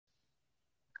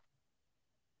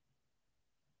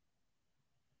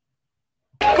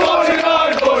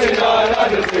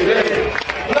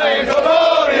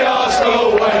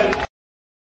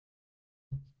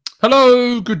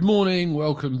Hello, good morning.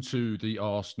 Welcome to the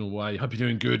Arsenal Way. Hope you're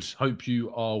doing good. Hope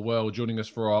you are well. Joining us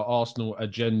for our Arsenal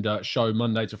Agenda show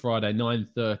Monday to Friday,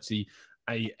 9:30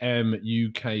 a.m.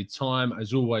 UK time.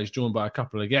 As always, joined by a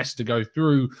couple of guests to go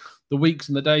through the weeks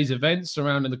and the days events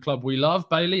surrounding the club we love.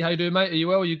 Bailey, how you doing, mate? Are you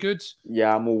well? Are you good?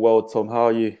 Yeah, I'm all well, Tom. How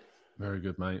are you? Very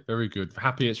good, mate. Very good.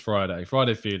 Happy it's Friday.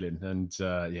 Friday feeling. And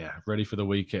yeah, ready for the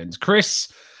weekend.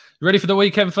 Chris, you ready for the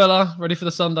weekend, fella? Ready for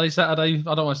the Sunday, Saturday?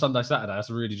 I don't want Sunday, Saturday. That's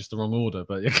really just the wrong order.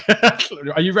 But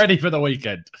are you ready for the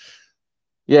weekend?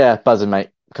 Yeah, buzzing, mate.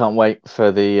 Can't wait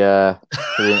for the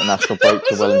international break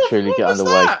to well and truly get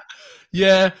underway.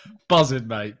 Yeah, buzzing,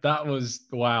 mate. That was,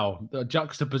 wow. The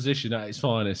juxtaposition at its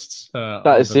finest.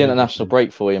 That is the international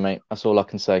break for you, mate. That's all I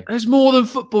can say. There's more than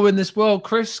football in this world,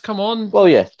 Chris. Come on. Well,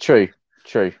 yeah, true.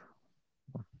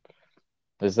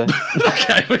 Is there?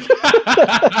 Okay.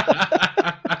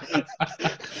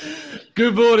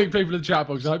 Good morning, people in the chat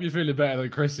box. I hope you're feeling better than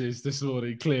Chris is this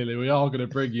morning. Clearly, we are going to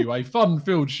bring you a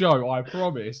fun-filled show, I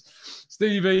promise.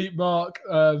 Stevie, Mark,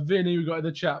 Vinny, we've got in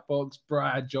the chat box.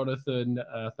 Brad, Jonathan,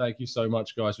 thank you so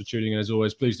much, guys, for tuning in. As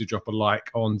always, please do drop a like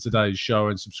on today's show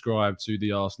and subscribe to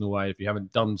The Arsenal Way if you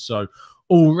haven't done so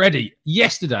already.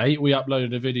 Yesterday, we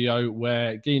uploaded a video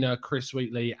where Gina, Chris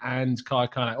Wheatley, and Kai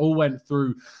Kane all went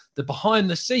through the behind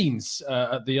the scenes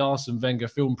at the Arsene Wenger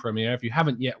film premiere. If you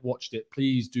haven't yet watched it,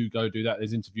 please do go do that.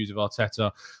 There's interviews of Arteta,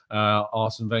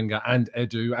 Arsene Wenger, and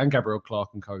Edu, and Gabriel Clark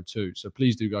and co too. So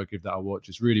please do go give that a watch.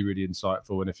 It's really, really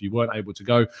insightful. And if you weren't able to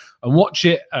go and watch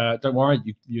it, don't worry,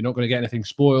 you're not going to get anything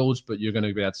spoiled, but you're going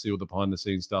to be able to see all the behind the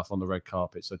scenes stuff on the red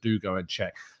carpet. So do go and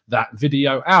check that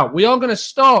video out. We are going to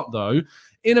start, though,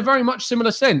 in a very much similar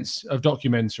sense of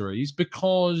documentaries,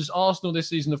 because Arsenal this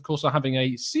season, of course, are having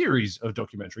a series of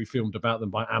documentary filmed about them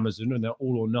by Amazon, and they're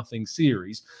all or nothing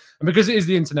series. And because it is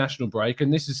the international break,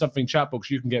 and this is something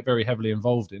Chatbox you can get very heavily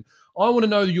involved in, I want to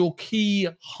know your key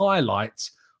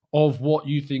highlights of what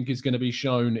you think is going to be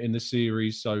shown in the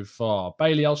series so far.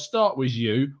 Bailey, I'll start with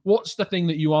you. What's the thing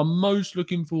that you are most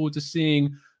looking forward to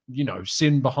seeing,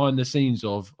 seen behind the scenes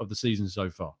of the season so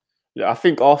far? Yeah, I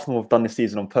think Arsenal have done this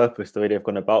season on purpose, the way they've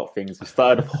gone about things. We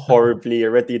started horribly,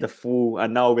 already the fall,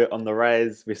 and now we're on the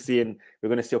rise. We're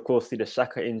going to see, of course, the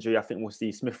Xhaka injury. I think we'll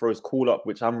see Smith Rowe's call-up,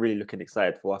 which I'm really looking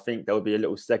excited for. I think there will be a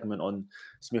little segment on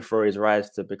Smith Rowe's rise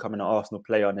to becoming an Arsenal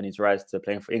player and then his rise to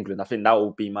playing for England. I think that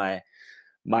will be my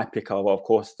pick. Of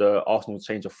course, the Arsenal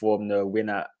change of form, a win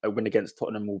against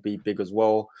Tottenham will be big as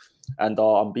well, and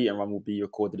our unbeaten run will be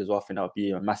recorded as well. I think that would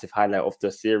be a massive highlight of the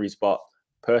series. But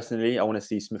personally, I want to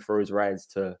see Smith Rowe's rise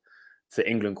to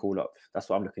England call up. That's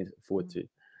what I'm looking forward to.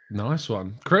 Nice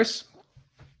one, Chris.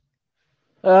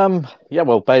 Yeah,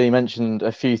 well, Bailey mentioned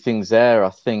a few things there. I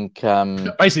think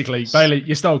basically, Bailey,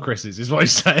 you stole Chris's, is what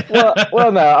he's saying.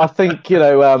 well, no, I think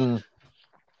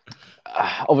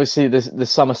obviously the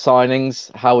summer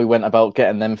signings, how we went about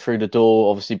getting them through the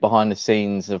door. Obviously, behind the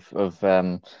scenes of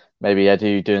maybe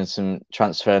Edu doing some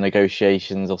transfer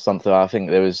negotiations or something. I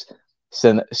think there was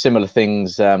similar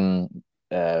things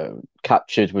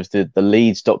captured with the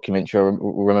Leeds documentary. I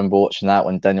remember watching that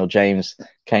when Daniel James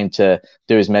came to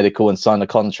do his medical and sign a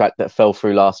contract that fell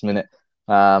through last minute.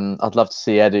 I'd love to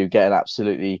see Edu getting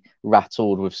absolutely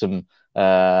rattled with some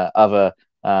other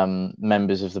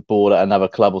members of the board at another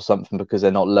club or something because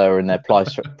they're not lowering their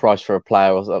price for a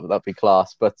player. Or that'd be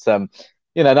class. But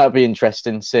that'd be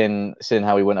interesting seeing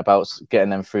how we went about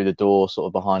getting them through the door, sort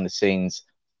of behind the scenes.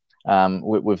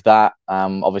 With that,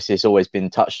 obviously it's always been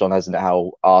touched on, hasn't it,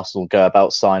 how Arsenal go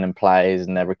about signing players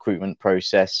and their recruitment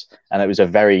process, and it was a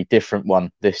very different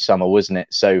one this summer, wasn't it?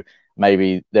 So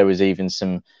maybe there was even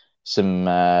some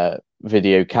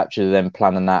video capture of them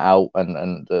planning that out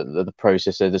and the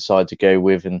process they decided to go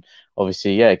with, and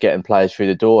obviously getting players through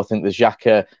the door. I think the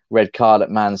Xhaka red card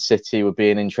at Man City would be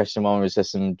an interesting one. Was there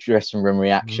some dressing room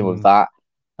reaction with that?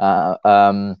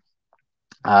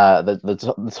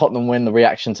 The Tottenham win, the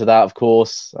reaction to that, of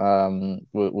course,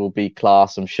 will be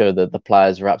class. I'm sure that the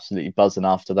players are absolutely buzzing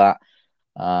after that.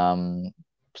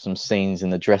 Some scenes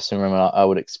in the dressing room, I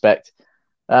would expect.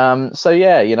 I've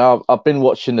been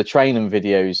watching the training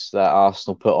videos that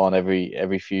Arsenal put on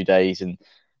every few days, and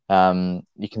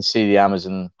you can see the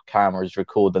Amazon cameras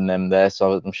recording them there.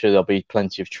 So I'm sure there'll be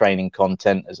plenty of training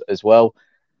content as well.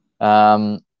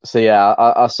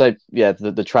 I'll say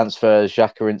the transfer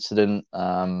Xhaka incident,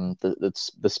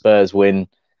 the Spurs win,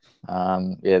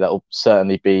 that'll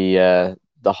certainly be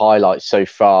the highlight so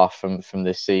far from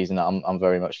this season that I'm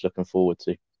very much looking forward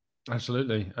to.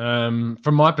 Absolutely. From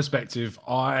my perspective,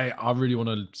 I really want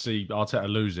to see Arteta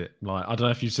lose it. Like, I don't know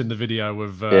if you've seen the video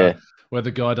of where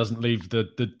the guy doesn't leave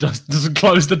doesn't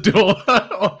close the door,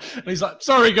 and he's like,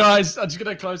 "Sorry guys, I'm just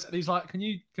gonna close." And he's like, "Can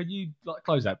you like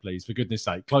close that, please? For goodness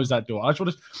sake, close that door." I just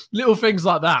want to, little things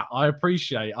like that. I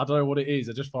appreciate. I don't know what it is.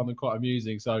 I just find them quite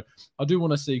amusing. So I do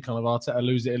want to see kind of Arteta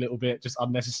lose it a little bit, just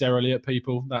unnecessarily at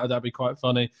people. That'd be quite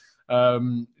funny.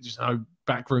 Just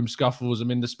backroom scuffles. I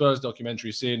mean, the Spurs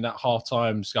documentary, seeing that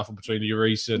half-time scuffle between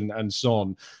Lloris and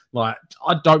Son, like,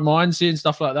 I don't mind seeing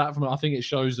stuff like that. I think it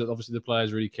shows that obviously the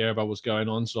players really care about what's going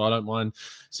on. So I don't mind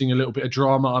seeing a little bit of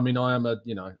drama. I mean, I'm a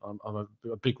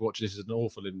big watcher. This is an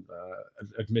awful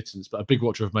admittance, but a big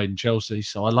watcher of Made in Chelsea.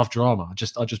 So I love drama. I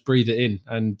just breathe it in,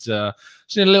 and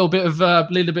seen a little bit of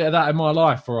that in my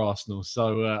life for Arsenal.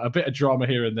 So a bit of drama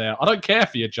here and there. I don't care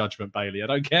for your judgment, Bailey. I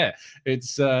don't care.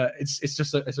 It's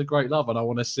just a great love, and I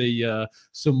want to see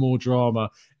some more drama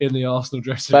in the Arsenal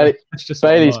dressing room.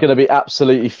 Bailey's going to be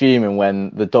absolutely fuming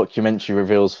when the documentary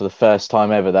reveals for the first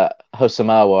time ever that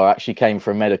Hosamawa actually came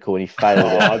for a medical and he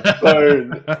failed it.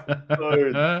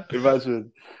 Don't.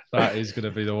 Imagine. That is going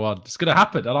to be the one. It's going to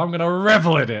happen, and I'm going to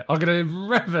revel in it.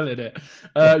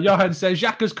 Johan says,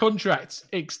 Xhaka's contract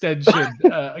extension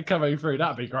coming through.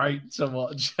 That'd be great to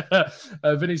watch.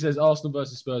 Vinny says, Arsenal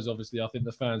versus Spurs, obviously. I think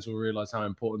the fans will realise how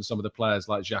important some of the players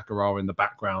like Xhaka are in the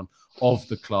background of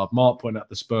the club. Mark pointed out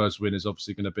the Spurs win is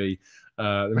obviously going to be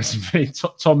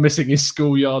Tom missing his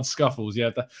schoolyard scuffles.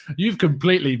 Yeah, you've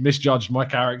completely misjudged my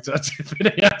character.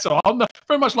 I'm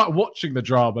very much like watching the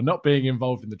drama, not being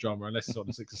involved in the drama, unless it's on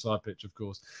the six-a-side pitch, of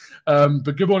course.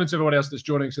 But good morning to everyone else that's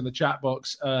joining us in the chat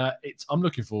box. I'm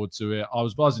looking forward to it. I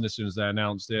was buzzing as soon as they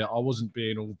announced it. I wasn't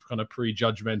being all kind of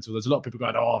pre-judgmental. There's a lot of people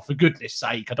going, "Oh, for goodness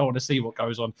sake, I don't want to see what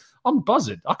goes on." I'm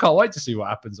buzzing. I can't wait to see what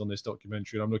happens on this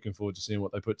documentary, and I'm looking forward to seeing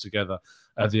what they put together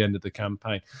at the end of the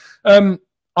campaign.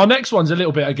 Our next one's a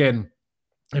little bit, again,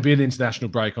 it'll be an international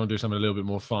break. I'll do something a little bit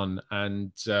more fun.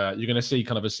 And you're going to see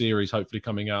kind of a series hopefully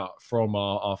coming out from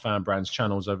our fan brands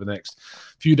channels over the next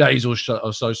few days or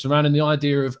so surrounding the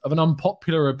idea of an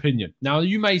unpopular opinion. Now,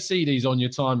 you may see these on your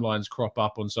timelines crop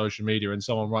up on social media and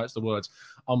someone writes the words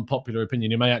unpopular opinion.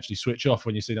 You may actually switch off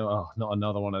when you see, oh, not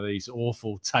another one of these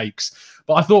awful takes.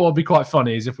 But I thought what would be quite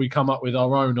funny is if we come up with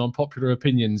our own unpopular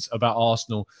opinions about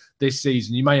Arsenal this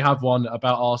season. You may have one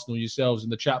about Arsenal yourselves in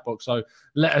the chat box. So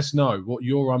let us know what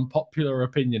your unpopular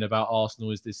opinion about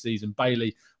Arsenal is this season.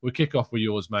 Bailey, we'll kick off with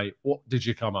yours, mate. What did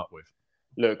you come up with?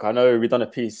 Look, I know we've done a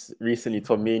piece recently,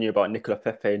 Tom, me and you, about Nicolas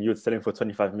Pepe, and you would sell him for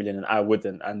 25 million and I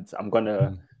wouldn't. And I'm going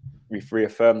to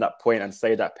reaffirm that point and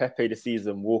say that Pepe this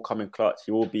season will come in clutch.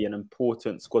 He will be an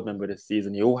important squad member this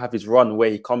season. He will have his run where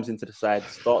he comes into the side,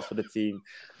 starts for the team,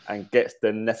 and gets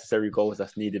the necessary goals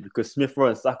that's needed, because Smith Rowe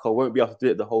and Saka won't be able to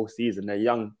do it the whole season. They're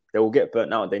young. They will get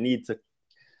burnt out. They need to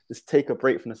just take a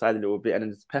break from the side a little bit, and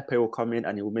then Pepe will come in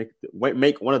and he will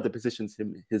make one of the positions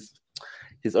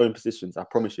his own positions. I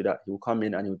promise you that. He will come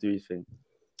in and he'll do his thing.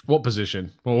 What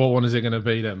position? Well, what one is it going to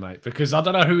be then, mate? Because I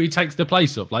don't know who he takes the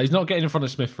place of. Like, he's not getting in front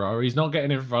of Smith Rowe. He's not getting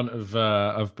in front of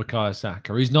Bukayo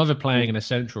Saka. He's never playing in a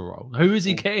central role. Who is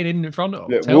he getting in front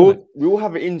of? Look, we will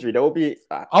have an injury. There will be.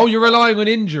 Oh, you're relying on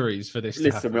injuries for this.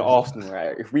 Listen, we're Arsenal,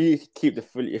 right? If we keep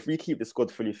the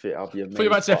squad fully fit, I'll be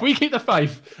amazed. If we keep the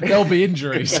faith, there'll be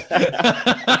injuries.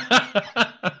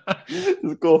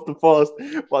 Just go off the fast.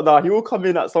 But no, he will come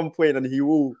in at some point and he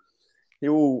will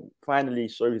finally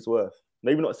show his worth.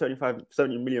 Maybe not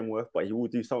 70 million worth, but he will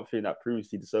do something that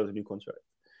proves he deserves a new contract.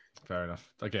 Fair enough.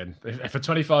 Again, if a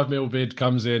 25 mil bid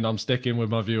comes in, I'm sticking with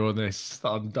my view on this.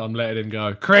 I'm letting him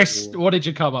go. Chris, what did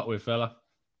you come up with, fella?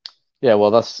 Yeah,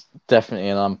 well, that's definitely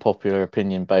an unpopular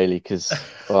opinion, Bailey, because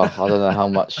I don't know how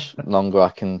much longer I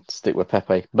can stick with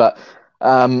Pepe. But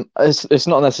it's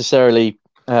not necessarily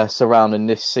surrounding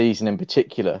this season in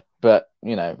particular. But,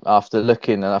 you know, after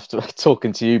looking and after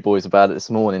talking to you boys about it this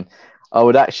morning, I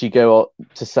would actually go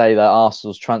to say that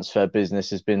Arsenal's transfer business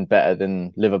has been better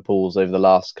than Liverpool's over the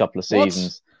last couple of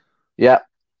seasons. What? Yeah,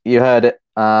 you heard it.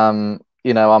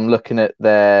 You know, I'm looking at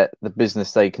the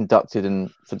business they conducted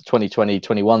for the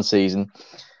 2020-21 season.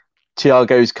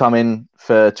 Thiago's come in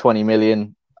for 20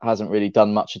 million, hasn't really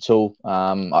done much at all.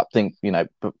 I think, you know,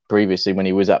 previously when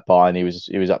he was at Bayern, he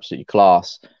was absolutely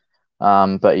class.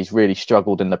 But he's really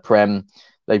struggled in the Prem.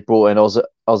 They brought in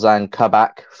Ozan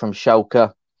Kabak from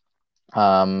Schalke.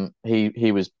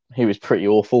 He was pretty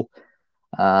awful.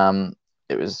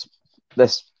 It was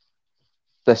let's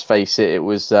face it. It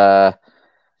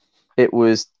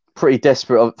was pretty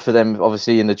desperate for them,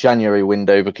 obviously, in the January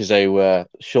window because they were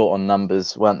short on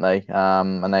numbers, weren't they?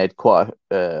 And they had quite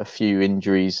a few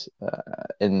injuries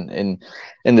in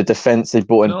the defence. They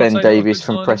brought in Ben Davies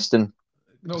from Preston.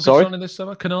 Not a good signing this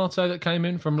summer. Canton that came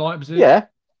in from Leipzig. Yeah,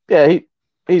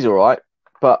 he's all right.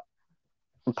 But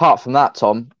apart from that,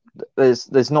 Tom,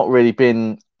 there's not really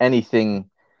been anything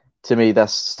to me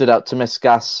that's stood out.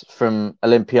 Tomiskas from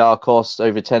Olympiacos,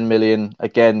 over 10 million.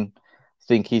 Again, I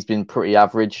think he's been pretty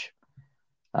average.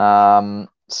 All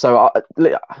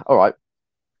right.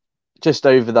 Just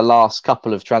over the last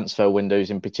couple of transfer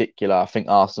windows in particular, I think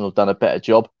Arsenal have done a better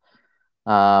job.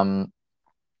 I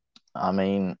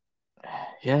mean,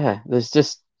 yeah,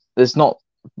 there's not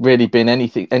really been any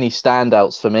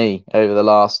standouts for me over the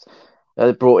last.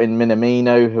 They brought in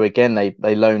Minamino, who again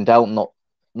they loaned out not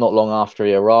long after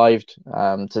he arrived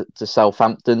to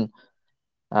Southampton.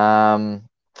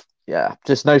 Yeah,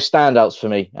 just no standouts for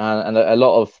me, and a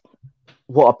lot of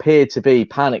what appeared to be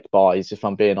panic buys, if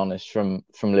I'm being honest, from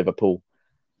Liverpool,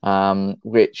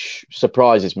 which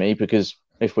surprises me because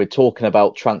if we're talking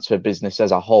about transfer business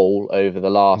as a whole over the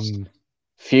last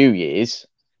few years,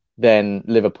 then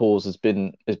Liverpool's has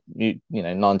been,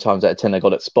 9 times out of 10 they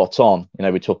got it spot on.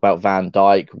 We talk about Van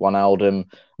Dijk, Wijnaldum,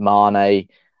 Mane,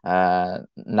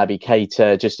 Naby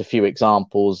Keita, just a few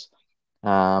examples.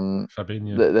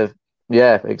 Fabinho.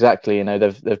 Yeah, exactly.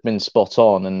 They've been spot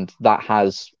on, and that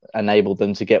has enabled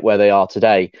them to get where they are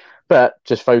today. But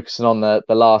just focusing on the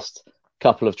last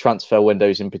couple of transfer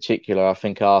windows in particular, I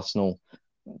think Arsenal,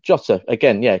 Jota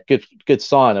again, yeah, good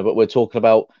signer. But we're talking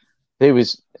about it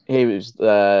was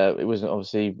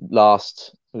obviously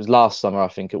last summer, I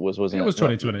think it was, wasn't it? It was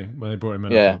 2020 when they brought him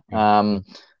in. Yeah.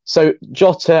 So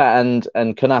Jota and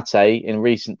Konate in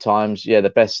recent times, yeah, the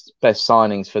best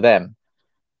signings for them.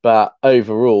 But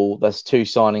overall, there's 2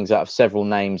 signings out of several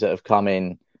names that have come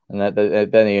in, and they're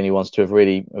the only ones to have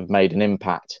really made an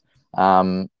impact.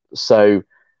 Just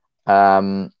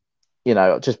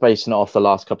basing it off the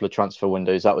last couple of transfer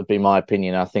windows, that would be my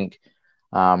opinion. I think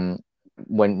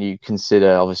when you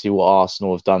consider obviously what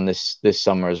Arsenal have done this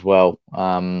summer as well,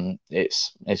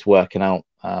 it's working out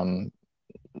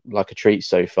like a treat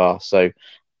so far. So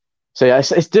yeah,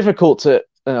 it's difficult to.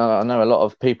 I know a lot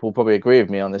of people probably agree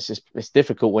with me on this. It's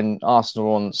difficult when Arsenal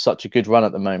are on such a good run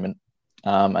at the moment,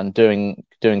 and doing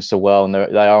so well, and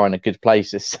they are in a good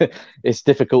place. It's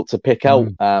difficult to pick out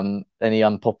any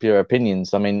unpopular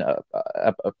opinions. I mean,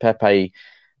 Pepe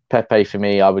for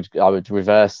me, I would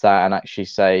reverse that and actually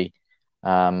say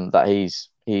that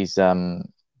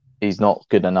he's not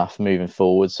good enough moving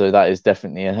forward. So that is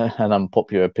definitely an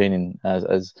unpopular opinion,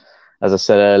 as I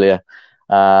said earlier.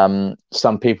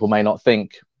 Some people may not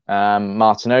think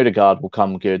Martin Odegaard will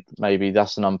come good. Maybe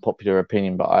that's an unpopular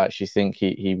opinion, but I actually think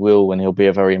he will, and he'll be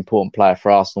a very important player for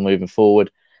Arsenal moving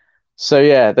forward. So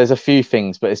yeah, there's a few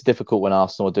things, but it's difficult when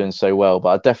Arsenal are doing so well. But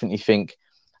I definitely think,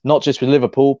 not just with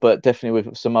Liverpool, but definitely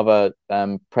with some other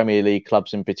Premier League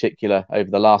clubs in particular,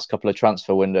 over the last couple of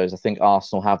transfer windows, I think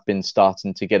Arsenal have been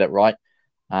starting to get it right,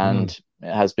 and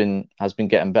it has been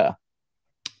getting better.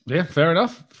 Yeah, fair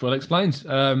enough. Well explained.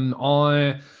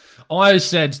 I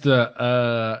said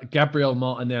that Gabriel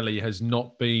Martinelli has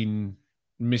not been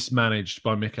mismanaged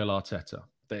by Mikel Arteta.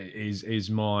 That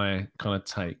is my kind of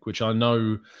take, which I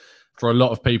know for a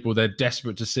lot of people, they're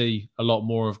desperate to see a lot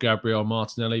more of Gabriel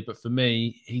Martinelli. But for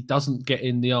me, he doesn't get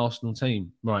in the Arsenal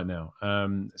team right now.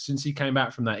 Since he came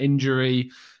back from that injury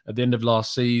at the end of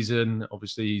last season,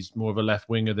 obviously he's more of a left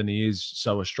winger than he is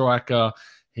a striker.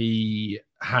 He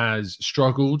has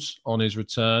struggled on his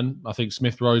return. I think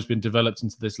Smith Rowe's been developed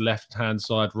into this left-hand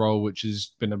side role, which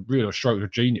has been a real stroke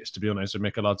of genius, to be honest, with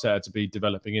Mikel Arteta to be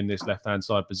developing in this left-hand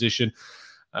side position.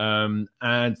 And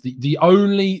the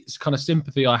only kind of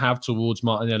sympathy I have towards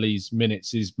Martinelli's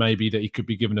minutes is maybe that he could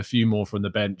be given a few more from the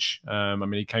bench. I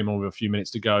mean, he came on with a few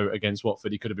minutes to go against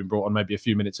Watford. He could have been brought on maybe a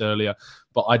few minutes earlier,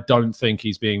 but I don't think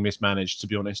he's being mismanaged, to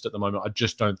be honest, at the moment. I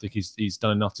just don't think he's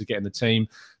done enough to get in the team.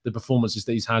 The performances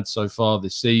that he's had so far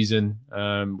this season,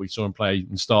 we saw him play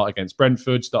and start against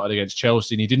Brentford, started against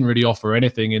Chelsea, and he didn't really offer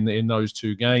anything in those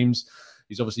 2 games.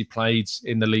 He's obviously played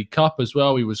in the League Cup as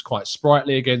well. He was quite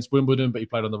sprightly against Wimbledon, but he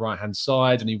played on the right-hand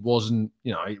side, and he wasn't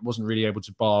really able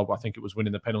to bar. I think it was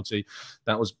winning the penalty.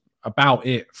 That was about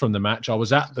it from the match. I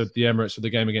was at the Emirates for the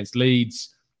game against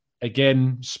Leeds.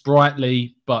 Again,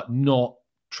 sprightly, but not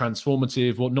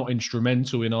transformative or not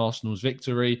instrumental in Arsenal's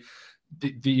victory.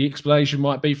 The explanation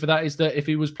might be for that is that if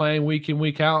he was playing week in,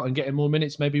 week out and getting more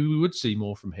minutes, maybe we would see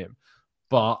more from him.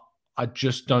 But I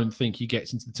just don't think he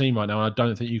gets into the team right now. I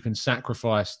don't think you can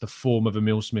sacrifice the form of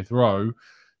Emile Smith Rowe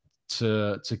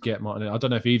to get Martin. I don't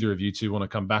know if either of you two want to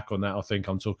come back on that or think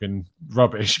I'm talking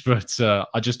rubbish, but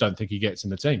I just don't think he gets in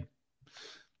the team.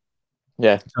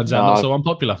 Yeah, turns out not so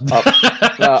unpopular.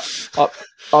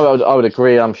 I would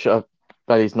agree. I'm sure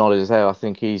Bailey's nodded his head. I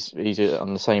think he's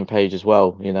on the same page as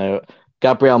well. You know,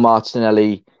 Gabriel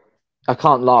Martinelli, I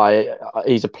can't lie,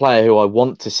 he's a player who I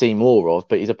want to see more of,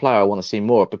 but he's a player I want to see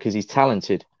more of because he's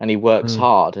talented and he works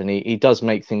hard and he does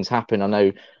make things happen. I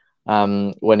know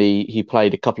when he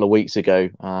played a couple of weeks ago,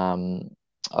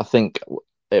 I think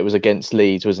it was against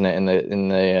Leeds, wasn't it, in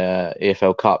the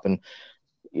EFL Cup, and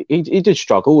he did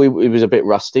struggle. He was a bit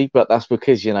rusty, but that's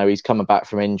because, you know, he's coming back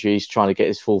from injuries, trying to get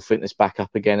his full fitness back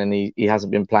up again, and he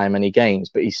hasn't been playing many games,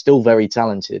 but he's still very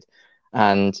talented.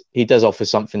 And he does offer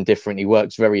something different. He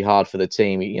works very hard for the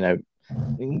team. You know,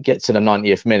 gets to the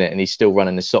 90th minute and he's still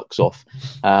running his socks off.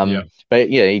 But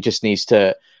yeah, he just needs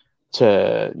to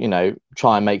you know,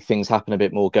 try and make things happen a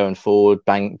bit more going forward,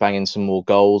 bang in some more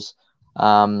goals,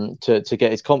 to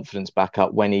get his confidence back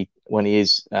up when he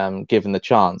is given the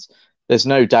chance. There's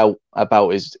no doubt about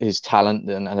his talent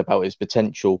and about his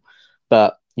potential,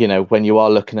 but you know, when you are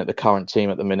looking at the current team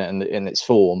at the minute and in its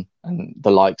form, and the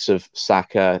likes of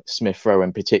Saka, Smith Rowe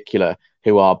in particular,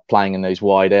 who are playing in those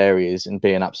wide areas and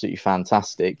being absolutely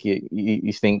fantastic,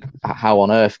 you think, how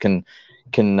on earth can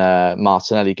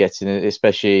Martinelli get in it,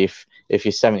 especially if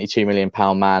your £72 million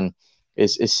man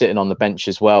is sitting on the bench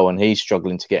as well and he's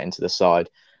struggling to get into the side.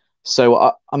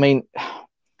 So I mean,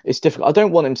 it's difficult. I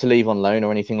don't want him to leave on loan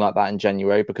or anything like that in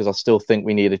January, because I still think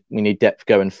we need depth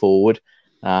going forward.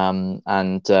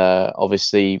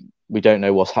 Obviously we don't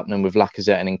know what's happening with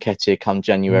Lacazette and Nketiah come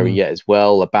January yet as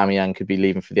well. Aubameyang could be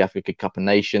leaving for the Africa Cup of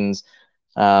Nations.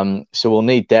 So we'll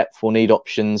need depth, we'll need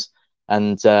options.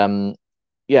 And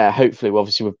hopefully,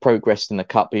 obviously we've progressed in the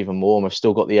Cup even more, and we've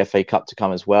still got the FA Cup to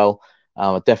come as well.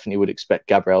 I definitely would expect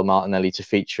Gabriel Martinelli to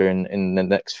feature in the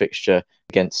next fixture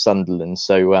against Sunderland.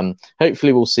 So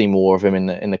hopefully we'll see more of him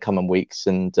in the coming weeks.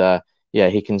 And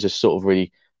he can just sort of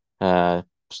really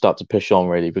start to push on,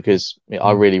 really, because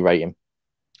I really rate him.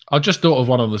 I just thought of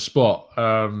one on the spot.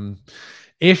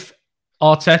 If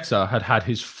Arteta had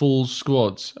his full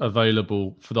squads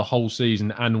available for the whole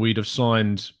season and we'd have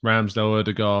signed Ramsdale,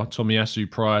 Odegaard, Tomiyasu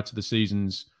prior to the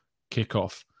season's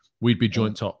kickoff, we'd be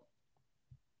joint top.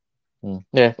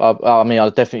 Yeah, I mean, I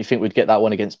definitely think we'd get that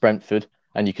one against Brentford,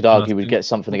 and you could argue we'd get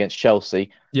something against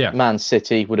Chelsea. Yeah, Man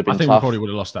City would have been tough. I think we probably would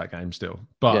have lost that game still.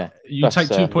 But you take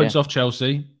 2 points off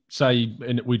Chelsea, say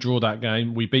we draw that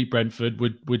game, we beat Brentford,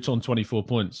 we're on 24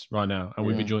 points right now, and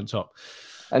we'd be joint top.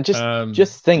 And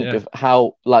just think of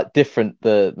how different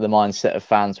the mindset of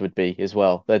fans would be as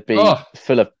well. They'd be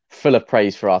full of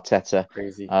praise for Arteta.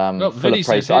 Crazy. Full of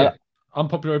praise.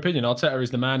 Unpopular opinion: Arteta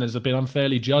is the man has been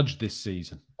unfairly judged this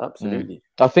season. Absolutely.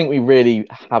 I think we really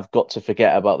have got to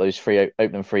forget about those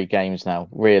opening three games now,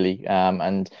 really,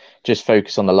 and just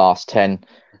focus on the last 10,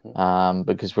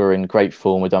 because we're in great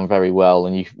form. We've done very well,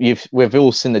 and we've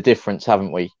all seen the difference,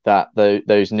 haven't we? That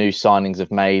those new signings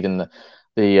have made, and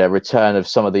the return of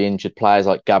some of the injured players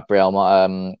like Gabriel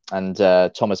and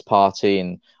Thomas Partey,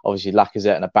 and obviously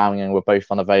Lacazette and Aubameyang were both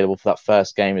unavailable for that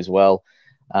first game as well.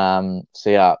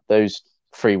 Those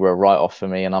three were a write-off for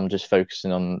me, and I'm just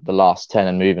focusing on the last 10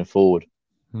 and moving forward.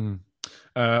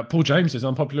 Paul James says,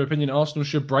 unpopular opinion, Arsenal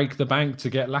should break the bank to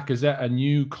get Lacazette a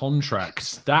new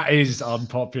contract. That is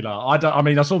unpopular.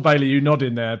 I saw Bailey, you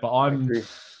nodding there, but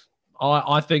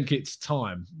I think it's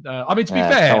time. To be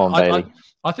fair,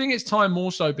 I think it's time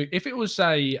more so. If it was,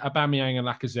 say, Aubameyang and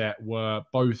Lacazette were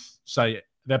both, say,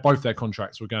 their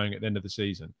contracts were going at the end of the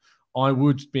season, I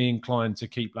would be inclined to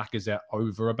keep Lacazette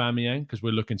over Aubameyang because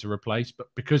we're looking to replace. But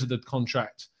because of the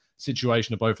contract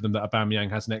situation of both of them, that Aubameyang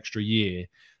has an extra year,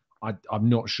 I'm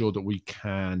not sure that we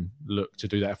can look to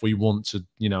do that if we want to,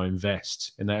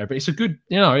 invest in that area. But it's a good,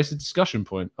 it's a discussion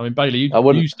point. I mean, Bailey,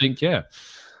 you think,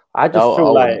 I just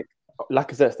feel like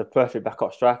Lacazette's the perfect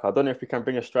backup striker. I don't know if we can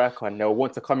bring a striker and they'll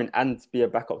want to come in and be a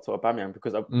backup to Aubameyang,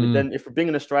 because then if we're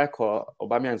bringing a striker,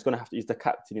 Aubameyang's going to have to use the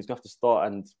captain. He's going to have to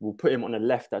start, and we'll put him on the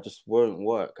left. That just won't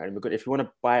work. And if you want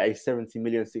to buy a 60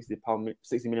 million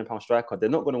pound striker, they're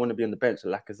not going to want to be on the bench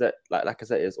like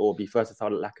Lacazette is, or be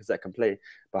versatile like Lacazette can play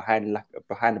behind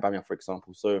Aubameyang, for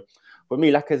example. So for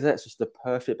me, Lacazette's just the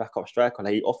perfect backup striker.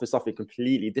 He offers something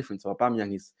completely different to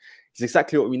Aubameyang. He's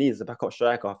exactly what we need as a backup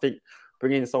striker. I think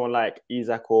bringing someone like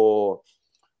Isak or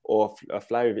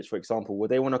Vlahovic, for example, would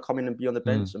they want to come in and be on the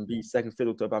bench and be second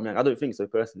fiddle to Aubameyang? I don't think so,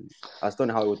 personally. I just don't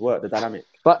know how it would work, the dynamic.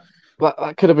 But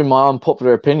that could have been my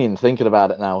unpopular opinion, thinking about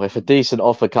it now. If a decent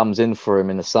offer comes in for him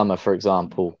in the summer, for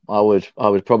example, I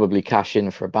would probably cash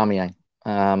in for Aubameyang.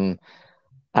 And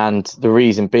the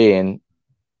reason being,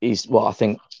 he's well, I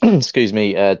think, excuse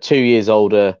me, 2 years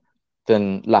older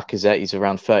than Lacazette. He's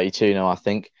around 32 now, I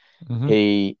think.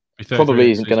 He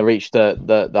probably isn't going to reach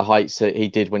the heights that he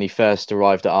did when he first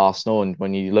arrived at Arsenal. And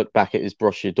when you look back at his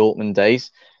Borussia Dortmund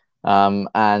days,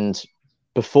 and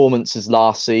performances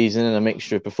last season and a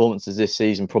mixture of performances this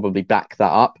season probably back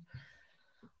that up.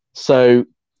 So,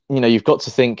 you've got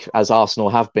to think, as Arsenal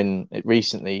have been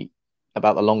recently,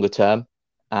 about the longer term.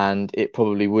 And it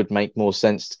probably would make more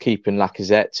sense to keep in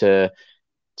Lacazette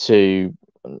to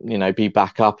be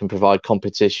back up and provide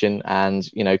competition, and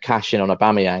cash in on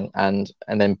Aubameyang and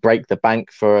then break the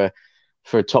bank for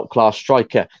a top class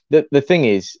striker. The thing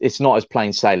is, it's not as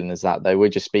plain sailing as that, though. We're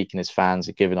just speaking as fans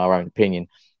and giving our own opinion.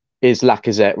 Is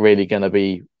Lacazette really going to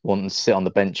be wanting to sit on the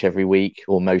bench every week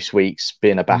or most weeks,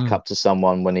 being a backup to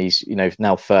someone when he's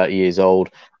now 30 years old?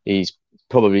 He's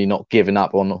probably not given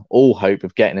up on all hope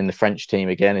of getting in the French team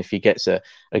again if he gets a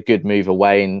good move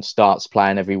away and starts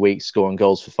playing every week, scoring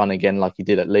goals for fun again, like he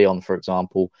did at Lyon, for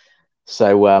example.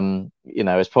 So,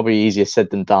 it's probably easier said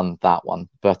than done, that one.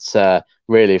 But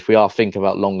really, if we are thinking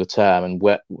about longer term and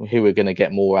who we're going to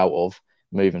get more out of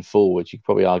moving forward, you could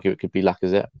probably argue it could be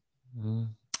Lacazette.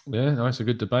 Yeah, nice. A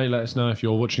good debate. Let us know if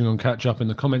you're watching on Catch Up in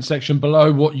the comment section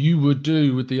below what you would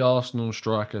do with the Arsenal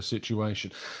striker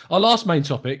situation. Our last main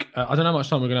topic, I don't know how much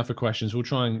time we're going to have for questions. We'll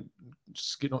try and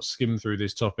not skim through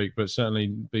this topic, but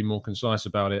certainly be more concise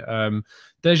about it.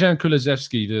 Dejan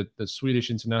Kulusevski, the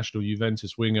Swedish international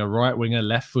Juventus winger, right winger,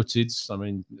 left-footed. I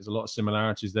mean, there's a lot of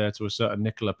similarities there to a certain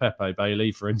Nicolas Pepe,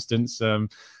 Bailey, for instance.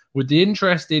 With the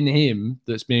interest in him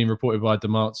that's being reported by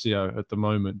Damartio at the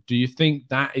moment, do you think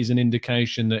that is an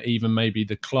indication that even maybe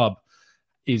the club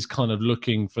is kind of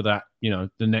looking for that,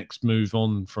 the next move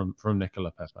on from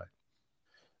Nicolas Pepe?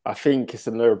 I think it's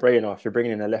a no-brainer. If you're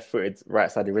bringing in a left-footed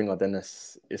right-sided winger, then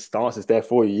it starts is there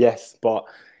for you, yes. But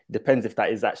it depends if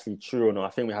that is actually true or not.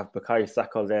 I think we have Bukayo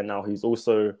Saka there now, who's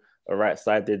also a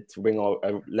right-sided winger,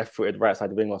 a left-footed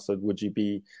right-sided winger. So are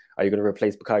you going to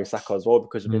replace Bukayo Saka as well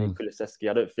because you've been in Kulusevski?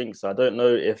 I don't think so. I don't know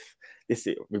if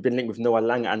we've been linked with Noah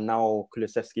Lang and now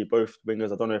Kulusevski, both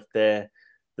wingers. I don't know if they're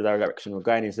the direction we're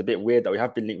going. It's a bit weird that we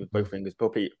have been linked with both wingers.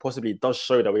 Possibly does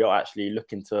show that we are actually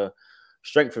looking to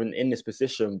strengthen in this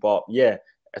position. But yeah,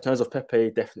 in terms of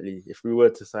Pepe, definitely. If we were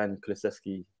to sign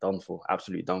Kulusevski, done for,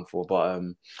 absolutely done for. But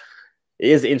it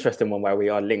is an interesting one where we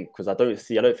are linked because I don't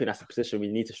think that's a position we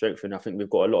need to strengthen. I think we've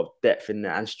got a lot of depth in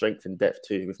there and strength in depth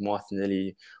too, with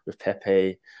Martinelli, with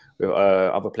Pepe, with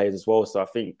other players as well. So I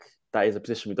think that is a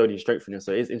position we don't need to strengthen in.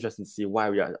 So it is interesting to see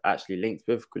why we are actually linked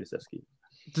with Kulusevski.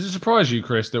 Does it surprise you,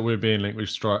 Chris, that we're being linked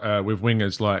with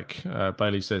wingers like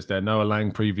Bailey says there? Noah Lang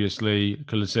previously,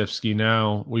 Kulusevski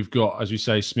now. We've got, as you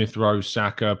say, Smith Rowe,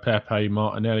 Saka, Pepe,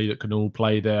 Martinelli that can all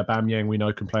play there. Aubameyang, we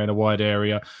know, can play in a wide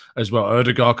area as well.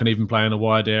 Ødegaard can even play in a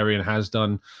wide area and has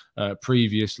done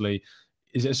previously.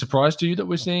 Is it a surprise to you that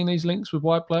we're seeing these links with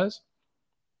wide players?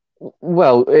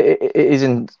 Well, it is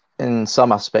in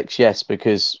some aspects, yes,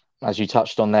 because as you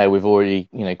touched on there, we've already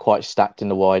quite stacked in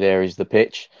the wide areas of the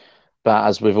pitch. But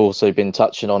as we've also been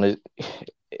touching on,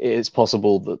 it's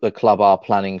possible that the club are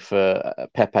planning for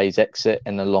Pepe's exit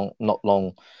in the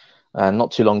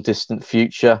not too long distant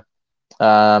future.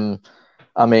 I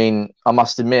mean, I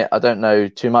must admit, I don't know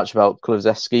too much about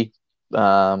Kulusevski, but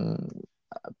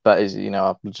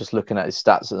I'm just looking at his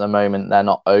stats at the moment. They're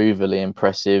not overly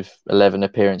impressive. 11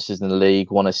 appearances in the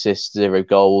league, 1 assist, 0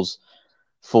 goals,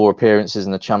 4 appearances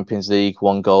in the Champions League,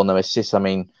 1 goal, no assists. I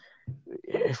mean,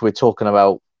 if we're talking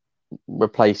about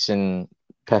replacing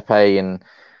Pepe and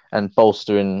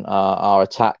bolstering our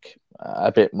attack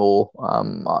a bit more,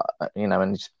 and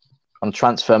on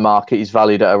transfer market he's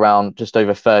valued at around just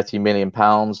over £30 million.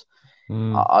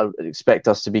 I would expect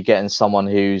us to be getting someone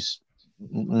who's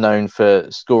known for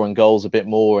scoring goals a bit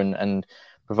more and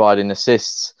providing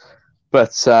assists, but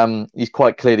he's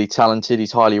quite clearly talented.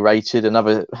 He's highly rated.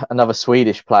 Another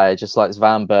Swedish player, just like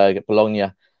Svanberg at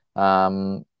Bologna.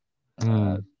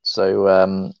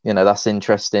 So, that's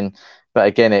interesting. But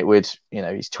again, it would,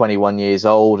 he's 21 years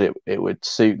old. It would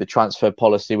suit the transfer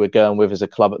policy we're going with as a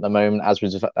club at the moment, as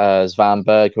with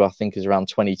Svanberg, who I think is around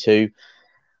 22.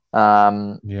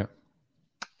 Yeah,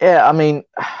 I mean,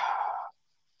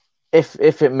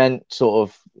 if it meant sort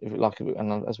of,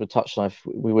 and as we touched on, if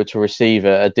we were to receive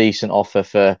a decent offer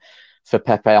for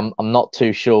Pepe, I'm not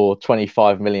too sure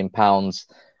 £25 million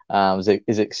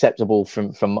is acceptable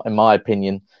from in my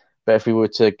opinion. But if we were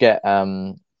to get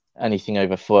anything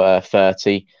over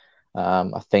 30,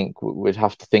 I think we'd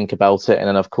have to think about it. And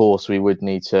then, of course, we would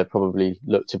need to probably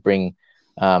look to bring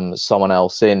someone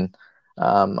else in.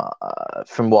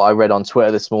 From what I read on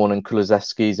Twitter this morning,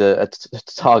 Kulusevski's a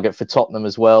target for Tottenham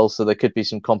as well. So there could be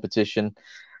some competition.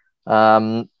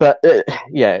 But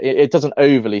yeah, it doesn't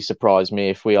overly surprise me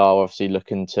if we are obviously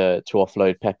looking to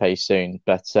offload Pepe soon.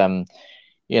 But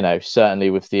you know, certainly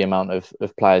with the amount of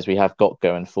players we have got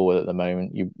going forward at the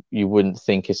moment, you wouldn't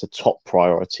think it's a top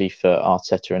priority for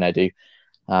Arteta and Edu.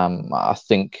 I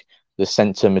think the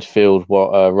centre midfield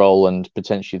role and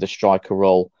potentially the striker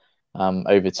role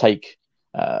overtake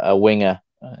a winger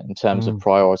in terms of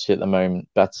priority at the moment.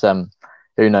 But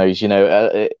who knows? You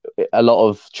know, a lot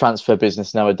of transfer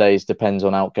business nowadays depends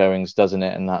on outgoings, doesn't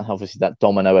it? And that, obviously that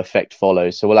domino effect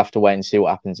follows. So we'll have to wait and see what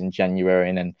happens in January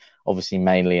and then obviously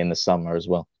mainly in the summer as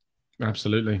well.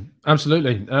 Absolutely.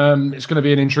 Absolutely. It's going to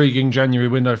be an intriguing January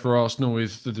window for Arsenal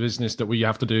with the business that we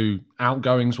have to do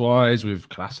outgoings-wise with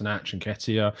Kolasinac and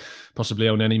Ketia. Possibly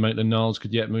Elneny, Maitland-Niles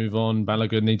could yet move on.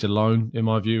 Balogun needs a loan, in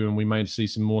my view, and we may see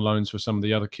some more loans for some of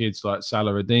the other kids like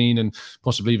Salah Adine and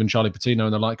possibly even Charlie Patino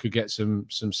and the like could get some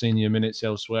senior minutes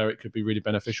elsewhere. It could be really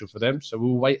beneficial for them. So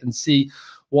we'll wait and see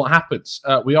what happens.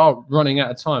 We are running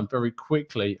out of time very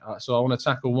quickly. So I want to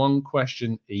tackle one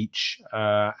question each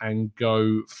and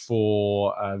go for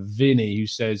Vinny, who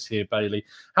says here, Bailey,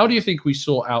 how do you think we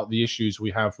sort out the issues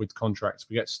we have with contracts?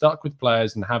 We get stuck with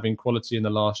players and having quality in the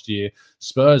last year.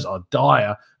 Spurs are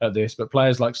dire at this, but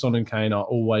players like Son and Kane are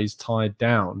always tied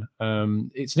down.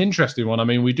 It's an interesting one. I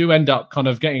mean, we do end up kind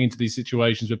of getting into these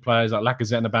situations with players like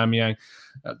Lacazette and Aubameyang.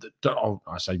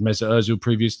 I say Mesut Ozil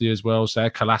previously as well, say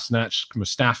Kolasinac,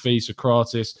 Mustafi,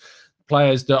 Socrates,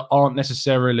 players that aren't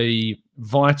necessarily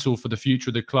vital for the future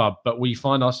of the club, but we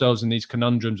find ourselves in these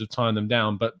conundrums of tying them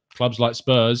down. But clubs like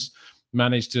Spurs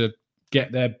manage to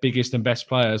get their biggest and best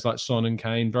players like Son and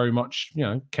Kane very much, you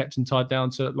know, kept and tied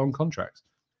down to long contracts.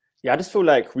 Yeah, I just feel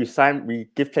like we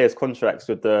give players contracts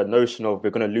with the notion of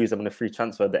we're going to lose them on a free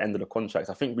transfer at the end of the contracts.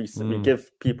 I think we give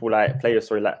people like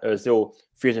Ozil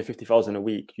 350,000 a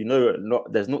week. You know,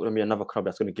 there's not going to be another club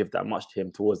that's going to give that much to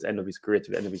him towards the end of his career,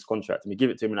 to the end of his contract. And we give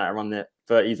it to him like around the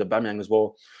 30s. Aubameyang as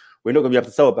well. We're not going to be able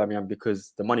to sell Aubameyang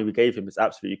because the money we gave him is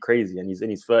absolutely crazy, and he's in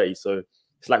his 30s. So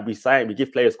it's like we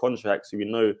give players contracts so we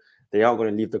know they aren't going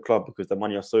to leave the club because the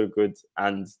money are so good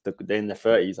and they're in their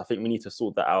 30s. I think we need to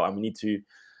sort that out, and we need to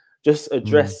just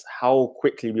address how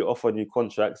quickly we offer new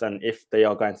contracts, and if they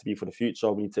are going to be for the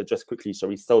future, we need to adjust quickly. Shall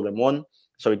we sell them on?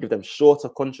 Shall we give them shorter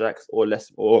contracts or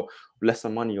lesser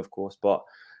money, of course? But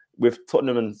with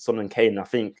Tottenham and Son and Kane, I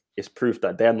think it's proof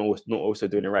that they're not also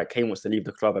doing it right. Kane wants to leave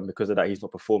the club, and because of that, he's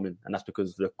not performing, and that's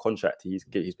because of the contract he's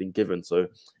been given. So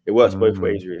it works both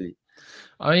ways, really.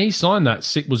 I mean, he signed that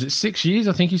 6 years?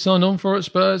 I think he signed on for at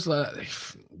Spurs. Like,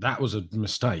 that was a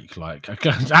mistake. Like,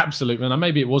 absolutely. And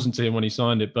maybe it wasn't to him when he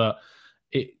signed it, but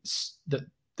it's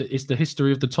the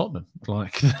history of the Tottenham.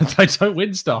 Like, they don't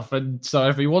win stuff, and so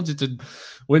if he wanted to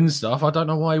win stuff, I don't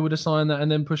know why he would have signed that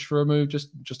and then pushed for a move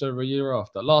just over a year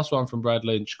after. Last one from Brad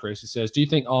Lynch, Chris. It says, do you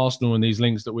think Arsenal and these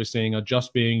links that we're seeing are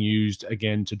just being used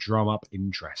again to drum up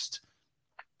interest?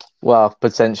 Well,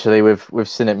 potentially. We've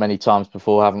seen it many times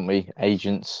before, haven't we?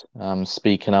 Agents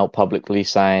speaking out publicly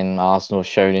saying Arsenal have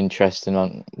shown interest in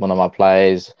one of my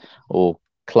players, or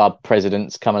club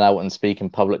presidents coming out and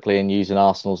speaking publicly and using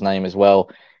Arsenal's name as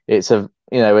well. It's a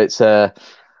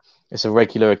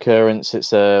regular occurrence.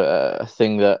 It's a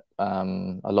thing that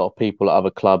a lot of people at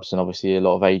other clubs and obviously a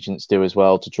lot of agents do as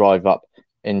well to drive up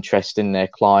interest in their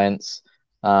clients.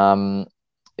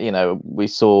 You know, we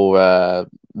saw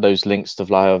those links to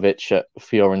Vlahovic at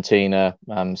Fiorentina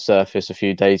surface a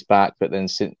few days back, but then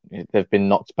they've been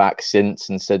knocked back since,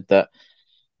 and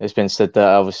it's been said that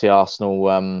obviously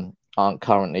Arsenal aren't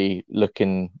currently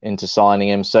looking into signing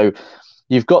him. So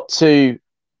you've got to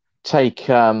take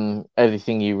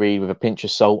everything you read with a pinch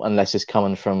of salt, unless it's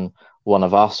coming from one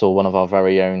of us or one of our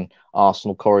very own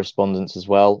Arsenal correspondents as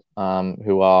well,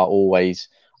 who are always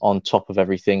on top of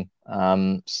everything.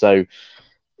 So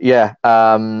yeah,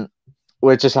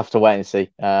 we'll just have to wait and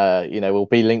see. You know, we'll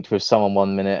be linked with someone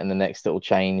 1 minute and the next it will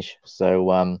change.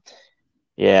 So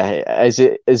yeah, as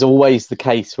it is always the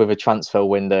case with a transfer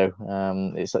window,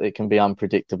 it can be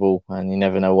unpredictable and you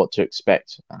never know what to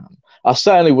expect. I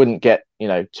certainly wouldn't get, you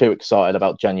know, too excited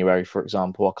about January, for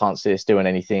example. I can't see us doing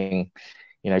anything,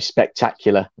 you know,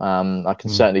 spectacular. I can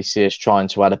certainly see us trying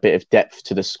to add a bit of depth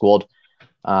to the squad.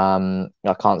 I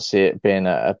can't see it being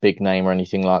a big name or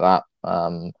anything like that.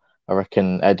 I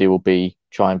reckon Edu will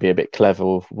try and be a bit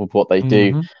clever with what they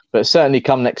do. But certainly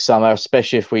come next summer,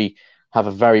 especially if we have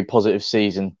a very positive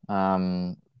season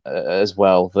as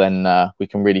well, then we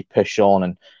can really push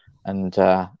on and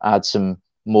add some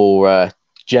more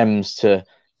gems to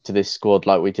this squad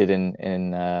like we did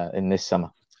in this summer.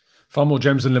 Far more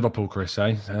gems than Liverpool, Chris,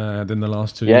 eh? Than the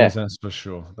last 2 Yeah. years, that's for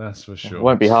sure. That's for sure. It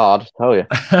won't be hard, I tell you.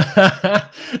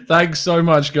 Thanks so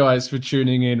much, guys, for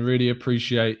tuning in. Really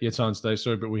appreciate your time today.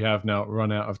 Sorry, but we have now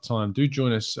run out of time. Do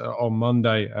join us on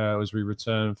Monday as we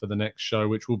return for the next show,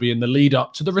 which will be in the lead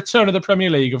up to the return of the Premier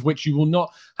League, of which you will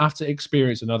not have to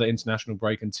experience another international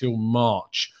break until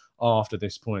March after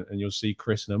this point. And you'll see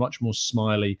Chris in a much more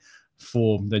smiley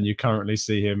form than you currently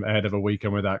see him ahead of a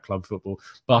weekend without club football.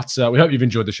 But we hope you've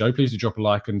enjoyed the show. Please do drop a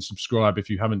like and subscribe if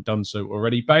you haven't done so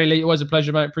already. Bailey, always a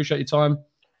pleasure, mate. Appreciate your time.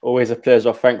 Always a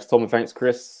pleasure. Thanks, Tom, and thanks,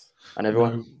 Chris, and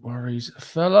everyone. No worries,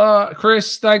 fella.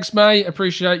 Chris, thanks, mate.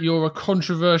 Appreciate your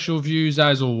controversial views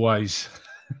as always.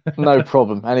 No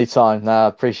problem. Anytime.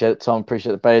 Appreciate it, Tom.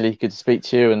 Appreciate it, Bailey. Good to speak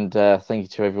to you. And thank you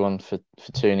to everyone for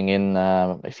tuning in.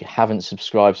 If you haven't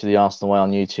subscribed to the Arsenal Way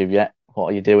on YouTube yet, what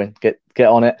are you doing? Get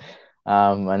on it.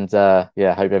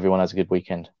 Yeah, hope everyone has a good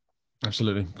weekend.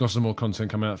 Absolutely. Got some more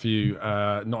content coming out for you,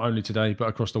 not only today, but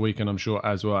across the weekend, I'm sure,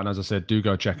 as well. And as I said, do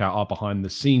go check out our behind the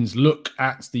scenes look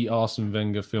at the Arsene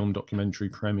Wenger film documentary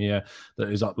premiere that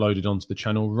is uploaded onto the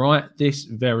channel right this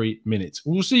very minute.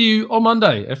 We'll see you on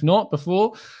Monday, if not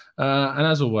before. And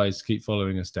as always, keep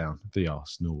following us down the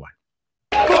Arsenal Way.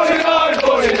 49,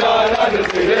 49,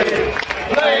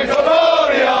 playing for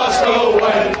the Arsenal Way.